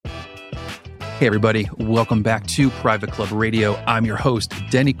Hey, everybody. Welcome back to Private Club Radio. I'm your host,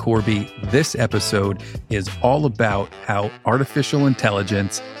 Denny Corby. This episode is all about how artificial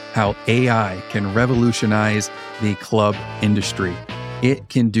intelligence, how AI can revolutionize the club industry. It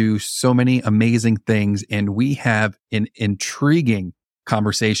can do so many amazing things, and we have an intriguing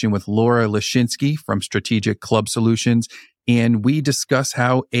conversation with Laura Leshinsky from Strategic Club Solutions, and we discuss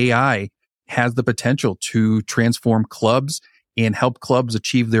how AI has the potential to transform clubs and help clubs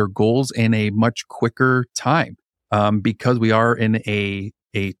achieve their goals in a much quicker time. Because we are in a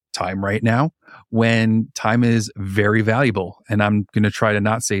time right now when time is very valuable. And I'm going to try to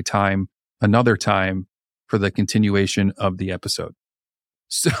not say time another time for the continuation of the episode.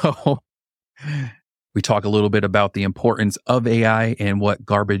 So we talk a little bit about the importance of AI and what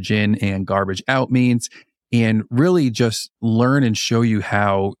garbage in and garbage out means, and really just learn and show you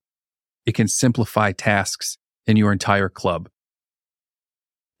how it can simplify tasks in your entire club.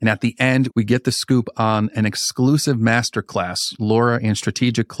 And at the end, we get the scoop on an exclusive masterclass Laura and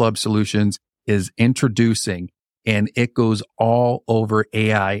Strategic Club Solutions is introducing, and it goes all over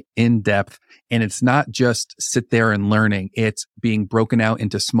AI in depth. And it's not just sit there and learning. It's being broken out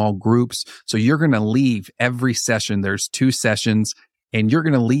into small groups. So you're going to leave every session. There's 2 sessions, and you're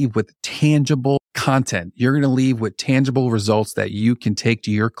going to leave with tangible content. You're going to leave with tangible results that you can take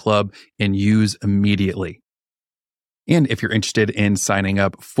to your club and use immediately. And if you're interested in signing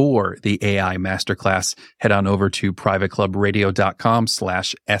up for the AI Masterclass, head on over to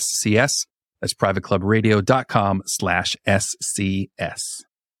privateclubradio.com/SCS. That's privateclubradio.com/SCS.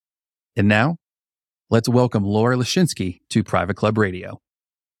 And now, let's welcome Laura Leshinsky to Private Club Radio.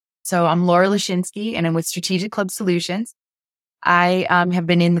 So I'm Laura Leshinsky, and I'm with Strategic Club Solutions. I have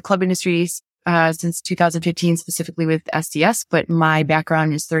been in the club industry since 2015, specifically with SCS, but my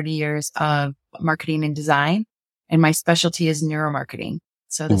background is 30 years of marketing and design. And my specialty is neuromarketing.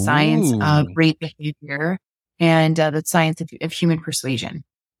 So the science of great behavior and the science of human persuasion.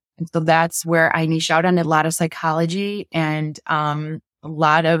 And so that's where I niche out on a lot of psychology and a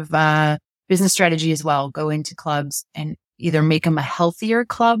lot of business strategy as well. Go into clubs and either make them a healthier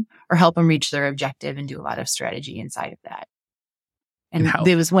club or help them reach their objective and do a lot of strategy inside of that. And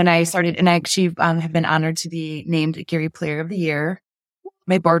it was when I started, and I actually have been honored to be named Gary Player of the Year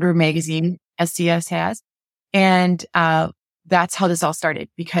by Boardroom Magazine, SCS has. And that's how this all started,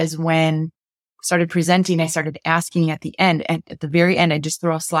 because when I started presenting, I started asking at the end, and at the very end, I'd just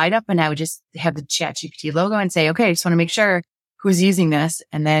throw a slide up and I would just have the ChatGPT logo and say, okay, I just want to make sure who's using this.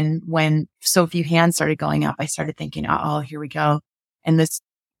 And then when so few hands started going up, I started thinking, oh, here we go. And this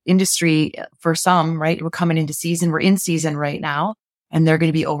industry for some, right, we're coming into season. We're in season right now, and they're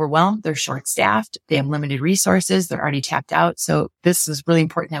going to be overwhelmed. They're short staffed. They have limited resources. They're already tapped out. So this is really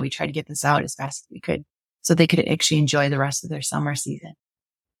important that we try to get this out as fast as we could, so they could actually enjoy the rest of their summer season.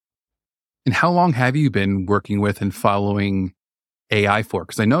 And how long have you been working with and following AI for?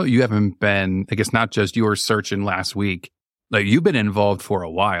 Because I know you haven't been, I guess, not just your searching last week. Like, you've been involved for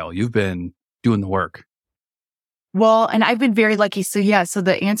a while. You've been doing the work. Well, and I've been very lucky. So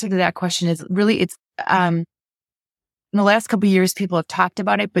the answer to that question is really, it's, in the last couple of years, people have talked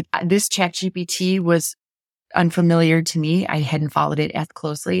about it, but this ChatGPT was unfamiliar to me. I hadn't followed it as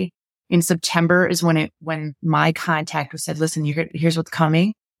closely. In September is when my contact was said, listen, here's what's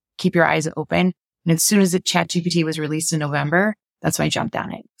coming. Keep your eyes open. And as soon as the ChatGPT was released in November, that's when I jumped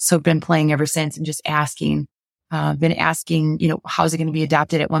on it. So I've been playing ever since and just asking, how's it going to be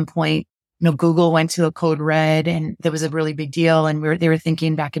adopted? At one point, Google went to a code red, and that was a really big deal. And they were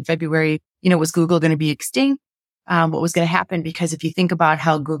thinking back in February, was Google going to be extinct? What was going to happen? Because if you think about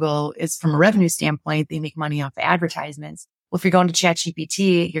how Google is from a revenue standpoint, they make money off advertisements. Well, if you're going to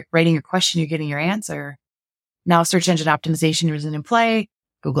ChatGPT, you're writing your question, you're getting your answer. Now search engine optimization isn't in play.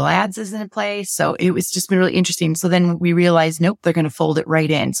 Google Ads isn't in play. So it was just been really interesting. So then we realized, nope, they're going to fold it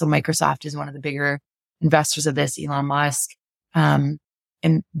right in. So Microsoft is one of the bigger investors of this, Elon Musk. And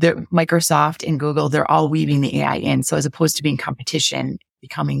Microsoft and Google, they're all weaving the AI in. So as opposed to being competition,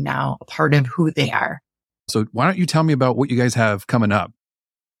 becoming now a part of who they are. So why don't you tell me about what you guys have coming up?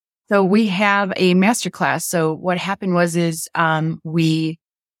 So we have a masterclass. So what happened was I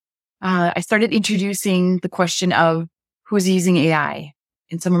started introducing the question of who's using AI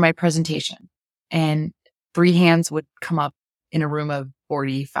in some of my presentation, and 3 hands would come up in a room of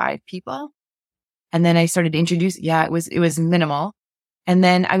 45 people. And then I started to introduce, it was minimal. And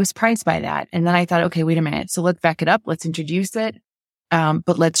then I was surprised by that. And then I thought, okay, wait a minute. So let's back it up. Let's introduce it.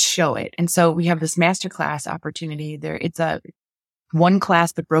 But let's show it. And so we have this masterclass opportunity there. It's a one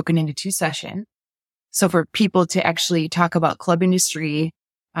class, but broken into 2 sessions. So for people to actually talk about club industry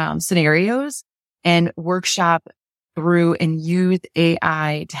scenarios and workshop through and use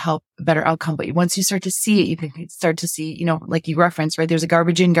AI to help a better outcome. But once you start to see it, you can start to see, like you referenced, right? There's a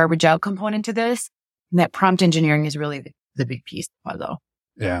garbage in, garbage out component to this. And that prompt engineering is really the big piece of it, though.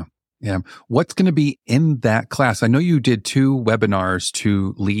 Yeah. Yeah. What's going to be in that class? I know you did 2 webinars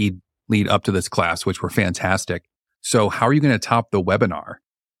to lead up to this class, which were fantastic. So how are you going to top the webinar?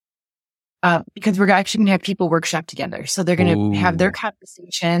 Because we're actually going to have people workshop together. So they're going to have their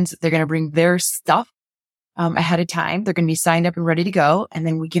conversations. They're going to bring their stuff ahead of time. They're going to be signed up and ready to go. And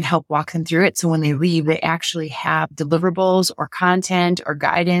then we can help walk them through it. So when they leave, they actually have deliverables or content or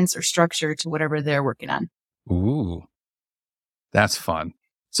guidance or structure to whatever they're working on. Ooh, that's fun.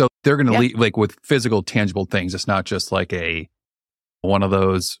 So they're going to leave like with physical, tangible things. It's not just like one of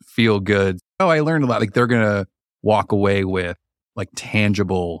those feel good. Oh, I learned a lot. Like they're going to walk away with like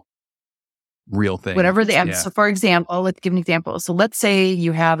tangible, real things. Whatever they have. So for example, let's give an example. So let's say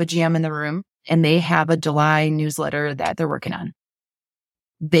you have a GM in the room and they have a July newsletter that they're working on.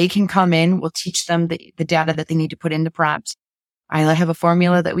 They can come in. We'll teach them the data that they need to put in the prompt. I have a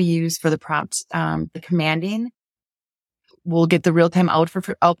formula that we use for the prompt, the commanding. We'll get the real-time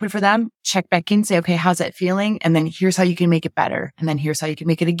output for them, check back in, say, okay, how's that feeling? And then here's how you can make it better. And then here's how you can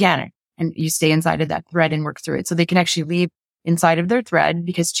make it again. And you stay inside of that thread and work through it. So they can actually leave inside of their thread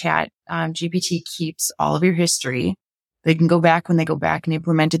because Chat GPT keeps all of your history. They can go back when they go back and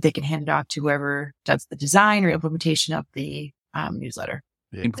implement it. They can hand it off to whoever does the design or implementation of the newsletter.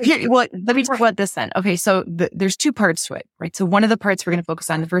 Here, let me talk about this then. Okay, so there's 2 parts to it, right? So one of the parts we're going to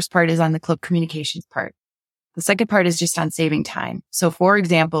focus on, the first part is on the club communications part. The second part is just on saving time. So for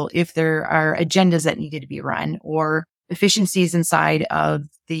example, if there are agendas that needed to be run or efficiencies inside of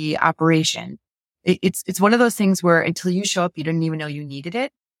the operation, it's one of those things where until you show up, you didn't even know you needed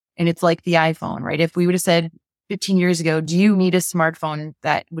it. And it's like the iPhone, right? If we would have said 15 years ago, do you need a smartphone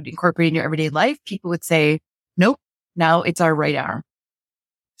that would incorporate in your everyday life? People would say, nope. Now it's our right arm.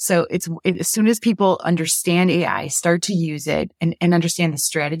 So as soon as people understand AI, start to use it and understand the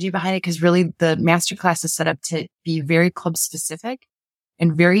strategy behind it, because really the masterclass is set up to be very club specific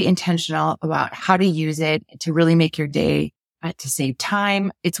and very intentional about how to use it to really make your day to save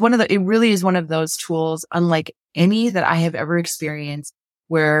time. It really is one of those tools, unlike any that I have ever experienced,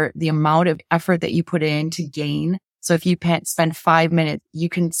 where the amount of effort that you put in to gain. So if you spend 5 minutes, you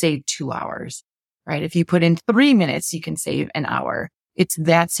can save 2 hours, right? If you put in 3 minutes, you can save an hour. It's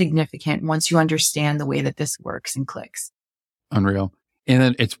that significant once you understand the way that this works and clicks. Unreal. And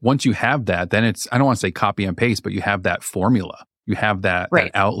then it's once you have that, then it's, I don't want to say copy and paste, but you have that formula. You have that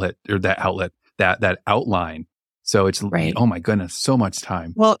outlet or that outline. So it's, oh my goodness, so much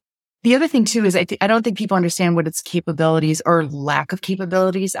time. Well, the other thing too is I don't think people understand what its capabilities or lack of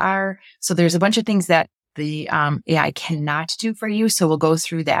capabilities are. So there's a bunch of things that the AI cannot do for you. So we'll go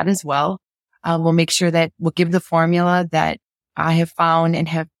through that as well. We'll make sure that we'll give the formula that I have found and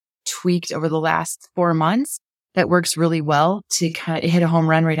have tweaked over the last 4 months that works really well to kind of hit a home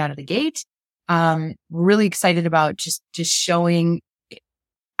run right out of the gate. Really excited about just showing.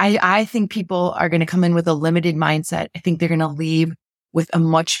 I think people are going to come in with a limited mindset. I think they're going to leave with a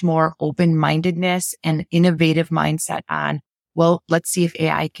much more open-mindedness and innovative mindset on, well, let's see if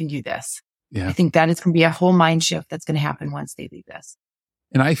AI can do this. Yeah. I think that is going to be a whole mind shift that's going to happen once they leave this.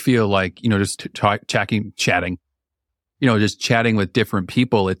 And I feel like, just chatting, just chatting with different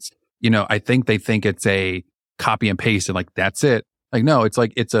people, it's, I think they think it's a copy and paste and like, that's it. Like, no, it's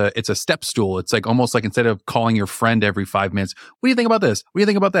like, it's a step stool. It's like almost like instead of calling your friend every 5 minutes, what do you think about this? What do you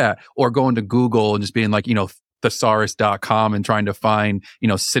think about that? Or going to Google and just being like, thesaurus.com and trying to find,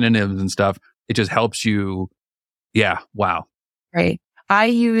 synonyms and stuff. It just helps you. Yeah. Wow. Right. I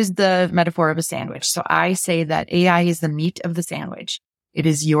use the metaphor of a sandwich. So I say that AI is the meat of the sandwich. It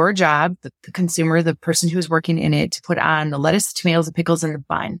is your job, the consumer, the person who's working in it, to put on the lettuce, tomatoes, and pickles in the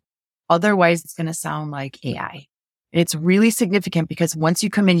bun. Otherwise, it's going to sound like AI. It's really significant because once you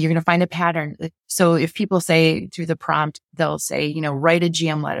come in, you're going to find a pattern. So if people say through the prompt, they'll say, write a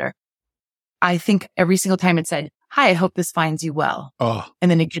GM letter. I think every single time it said, hi, I hope this finds you well. Oh. And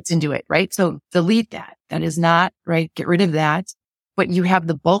then it gets into it, right? So delete that. That is not right. Get rid of that. But you have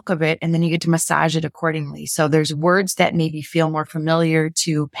the bulk of it and then you get to massage it accordingly. So there's words that maybe feel more familiar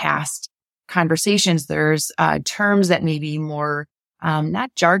to past conversations. There's terms that may be more,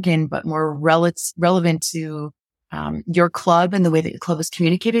 not jargon, but more relevant to your club and the way that your club is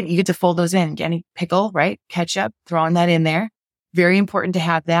communicated. You get to fold those in. Any pickle, right? Ketchup, throwing that in there. Very important to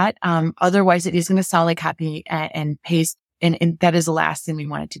have that. Otherwise, it is going to sound like copy and paste. And that is the last thing we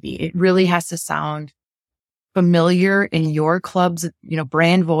want it to be. It really has to sound familiar in your club's,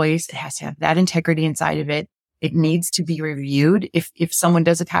 brand voice. It has to have that integrity inside of it. It needs to be reviewed. If someone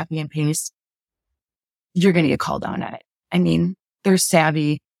does a copy and paste, you're going to get called down on it. I mean, there's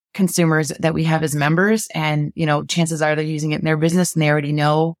savvy consumers that we have as members, and, chances are they're using it in their business and they already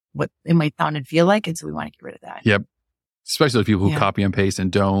know what it might sound and feel like. And so we want to get rid of that. Yep. Especially people who copy and paste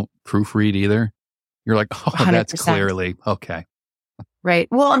and don't proofread either. You're like, oh, 100%. That's clearly okay. Right.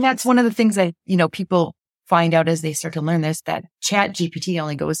 Well, and that's one of the things that, people find out as they start to learn this, that ChatGPT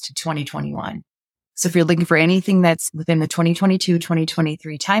only goes to 2021. So if you're looking for anything that's within the 2022,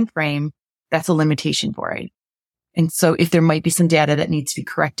 2023 timeframe, that's a limitation for it. And so if there might be some data that needs to be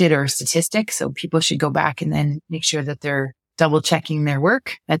corrected or statistics, so people should go back and then make sure that they're double checking their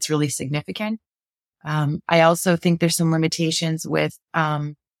work. That's really significant. I also think there's some limitations with,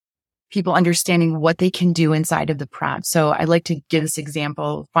 people understanding what they can do inside of the prompt. So I like to give this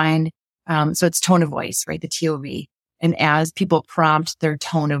example, so it's tone of voice, right? The TOV. And as people prompt their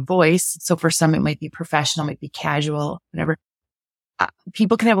tone of voice, so for some, it might be professional, might be casual, whatever.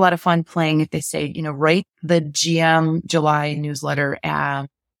 People can have a lot of fun playing if they say, write the GM July newsletter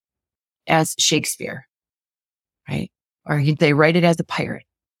as Shakespeare, right? Or they write it as a pirate.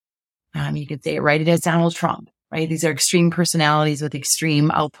 You could say write it as Donald Trump, right? These are extreme personalities with extreme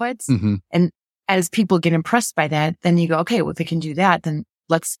outputs. Mm-hmm. And as people get impressed by that, then you go, okay, well, if they can do that, then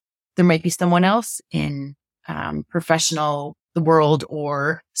there might be someone else in professional world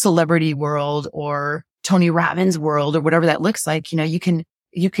or celebrity world or Tony Robbins world or whatever that looks like. You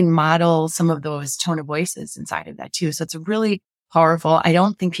can model some of those tone of voices inside of that too. So it's really powerful. I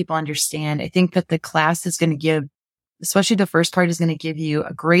don't think people understand. I think that the class is going to give, especially the first part, is going to give you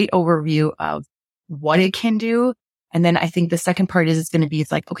a great overview of what it can do. And then I think the second part is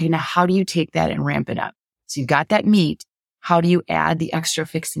it's like, okay, now how do you take that and ramp it up? So you've got that meat. How do you add the extra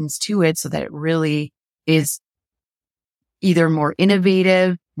fixings to it so that it really is either more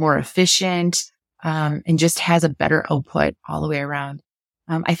innovative, more efficient, and just has a better output all the way around?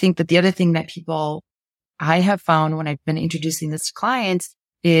 I think that the other thing that I have found when I've been introducing this to clients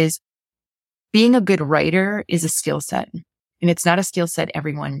is being a good writer is a skill set. And it's not a skill set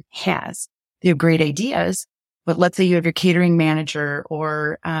everyone has. They have great ideas, but let's say you have your catering manager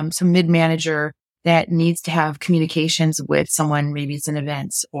or some mid-manager that needs to have communications with someone, maybe it's an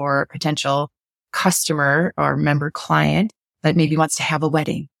events or potential customer or member client that maybe wants to have a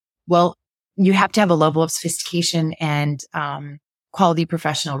wedding. Well, you have to have a level of sophistication and quality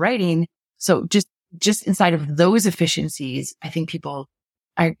professional writing. So just inside of those efficiencies, I think people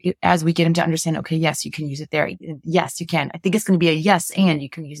are, as we get them to understand, okay, yes, you can use it there. Yes, you can. I think it's going to be a yes, and you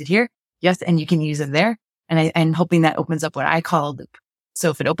can use it here. Yes, and you can use it there. And I'm hoping that opens up what I call a loop. So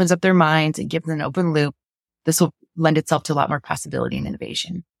if it opens up their minds and gives them an open loop, this will lend itself to a lot more possibility and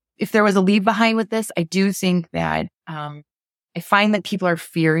innovation. If there was a leave behind with this, I do think that I find that people are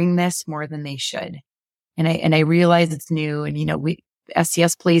fearing this more than they should. And I realize it's new. And,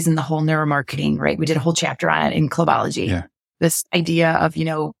 SCS plays in the whole neuromarketing, right? We did a whole chapter on it in Clubology. Yeah. This idea of,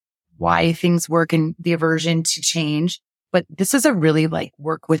 why things work and the aversion to change. But this is a really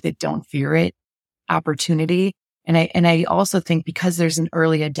work with it, don't fear it opportunity. And I also think because there's an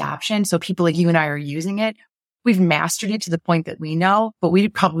early adoption, so people like you and I are using it, we've mastered it to the point that we know, but we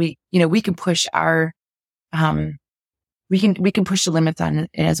probably, we can push we can push the limits on it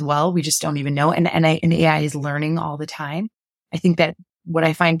as well. We just don't even know. And AI is learning all the time. I think that what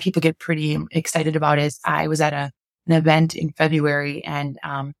I find people get pretty excited about is I was at an event in February, and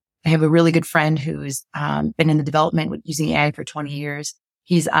I have a really good friend who's been in the development with using AI for 20 years.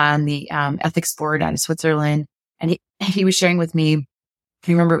 He's on the ethics board out of Switzerland. And he was sharing with me,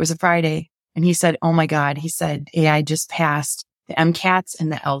 I remember it was a Friday, and he said, oh my God, he said, AI just passed the MCATs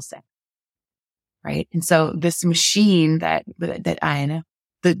and the LSAT. Right. And so this machine that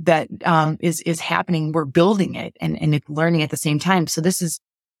is happening, we're building it and it's learning at the same time. So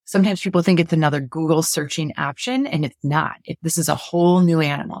sometimes people think it's another Google searching option, and it's not. This is a whole new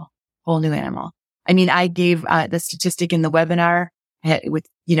animal. I mean, I gave the statistic in the webinar with,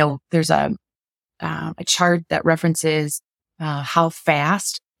 there's a chart that references how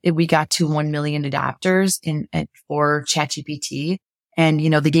fast we got to 1 million adopters for ChatGPT. And,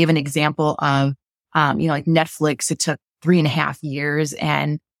 they gave an example of, like Netflix, it took 3.5 years,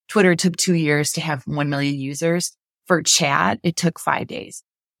 and Twitter took 2 years to have 1 million users. For chat, it took 5 days.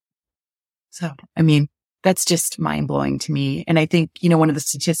 So, I mean, that's just mind blowing to me. And I think, one of the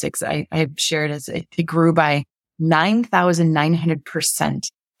statistics I have shared is it grew by 9,900%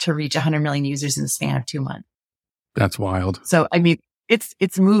 to reach 100 million users in the span of 2 months. That's wild. So, I mean,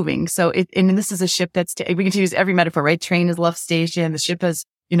 it's moving. So and this is a ship we can use every metaphor, right? Train has left station. The ship has,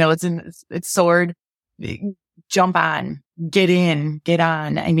 it's soared. Jump on, get in, get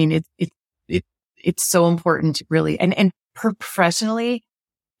on. I mean, it's so important, really. And professionally,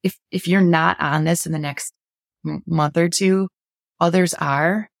 if you're not on this in the next month or two, others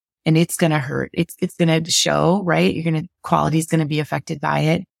are, and it's going to hurt. It's going to show, right? Quality is going to be affected by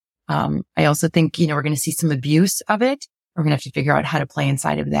it. I also think, we're going to see some abuse of it. We're going to have to figure out how to play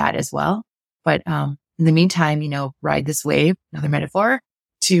inside of that as well. But, in the meantime, ride this wave, another metaphor,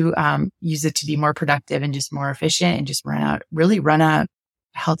 to, use it to be more productive and just more efficient and just run a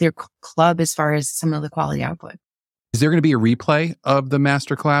healthier club as far as some of the quality output. Is there going to be a replay of the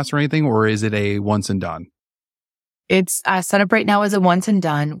masterclass or anything, or is it a once and done? It's set up right now as a once and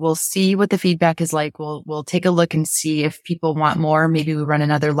done. We'll see what the feedback is like. We'll take a look and see if people want more. Maybe we run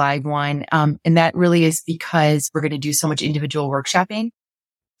another live one. And that really is because we're going to do so much individual workshopping.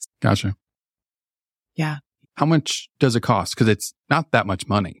 Gotcha. Yeah. How much does it cost? Because it's not that much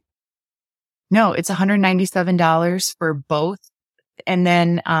money. No, it's $197 for both. And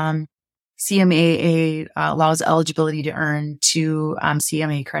then, CMAA allows eligibility to earn 2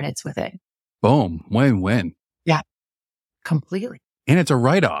 CMA credits with it. Boom. Win-win. Yeah, completely. And it's a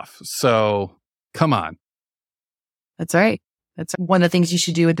write-off. So come on. That's right. That's one of the things you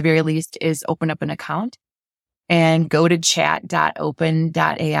should do at the very least is open up an account and go to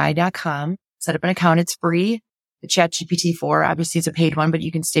chat.open.ai.com. Set up an account. It's free. The ChatGPT 4, obviously it's a paid one, but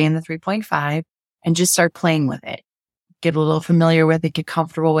you can stay in the 3.5 and just start playing with it. Get a little familiar with it, get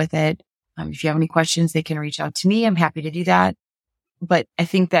comfortable with it. If you have any questions, they can reach out to me. I'm happy to do that. But I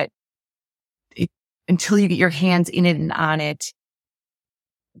think that until you get your hands in it and on it,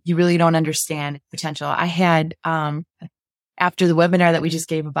 you really don't understand potential. I had, after the webinar that we just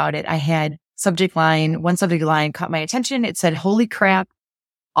gave about it, I had one subject line caught my attention. It said, "Holy crap,"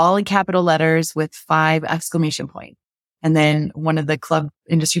 all in capital letters with 5 exclamation points. And then one of the club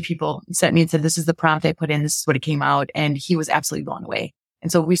industry people sent me and said, "This is the prompt I put in. This is what it came out." And he was absolutely blown away.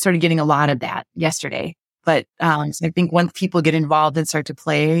 And so we started getting a lot of that yesterday. But I think once people get involved and start to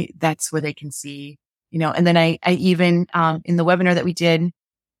play, that's where they can see, and then I even, in the webinar that we did,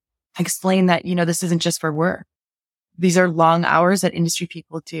 I explained that, this isn't just for work. These are long hours that industry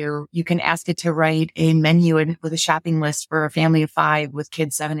people do. You can ask it to write a menu with a shopping list for a family of 5 with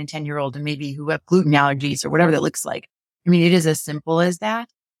kids 7 and 10-year-old and maybe who have gluten allergies or whatever that looks like. I mean, it is as simple as that,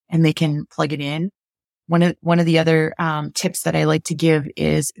 and they can plug it in. One of the other tips that I like to give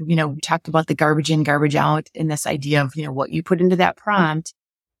is, we talked about the garbage in, garbage out, and this idea of, what you put into that prompt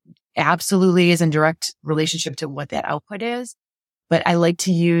absolutely is in direct relationship to what that output is. But I like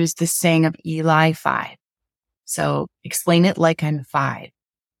to use the saying of Eli 5. So explain it like I'm 5.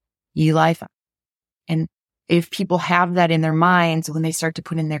 Eli 5. And if people have that in their minds when they start to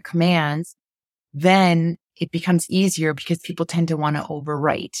put in their commands, then it becomes easier because people tend to want to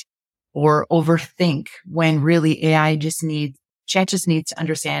overwrite or overthink when really chat just needs to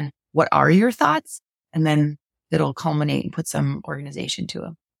understand what are your thoughts, and then it'll culminate and put some organization to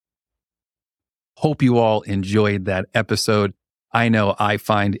them. Hope you all enjoyed that episode. I know I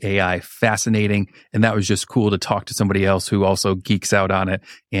find AI fascinating, and that was just cool to talk to somebody else who also geeks out on it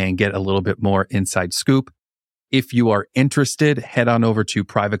and get a little bit more inside scoop. If you are interested, head on over to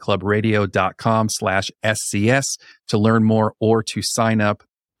privateclubradio.com/SCS to learn more or to sign up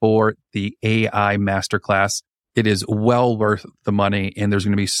for the AI Masterclass. It is well worth the money, and there's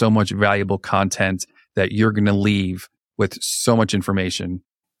going to be so much valuable content that you're going to leave with so much information.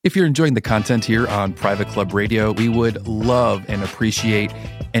 If you're enjoying the content here on Private Club Radio, we would love and appreciate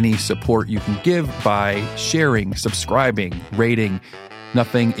any support you can give by sharing, subscribing, rating.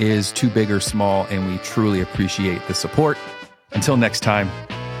 Nothing is too big or small, and we truly appreciate the support. Until next time,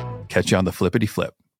 catch you on the flippity flip.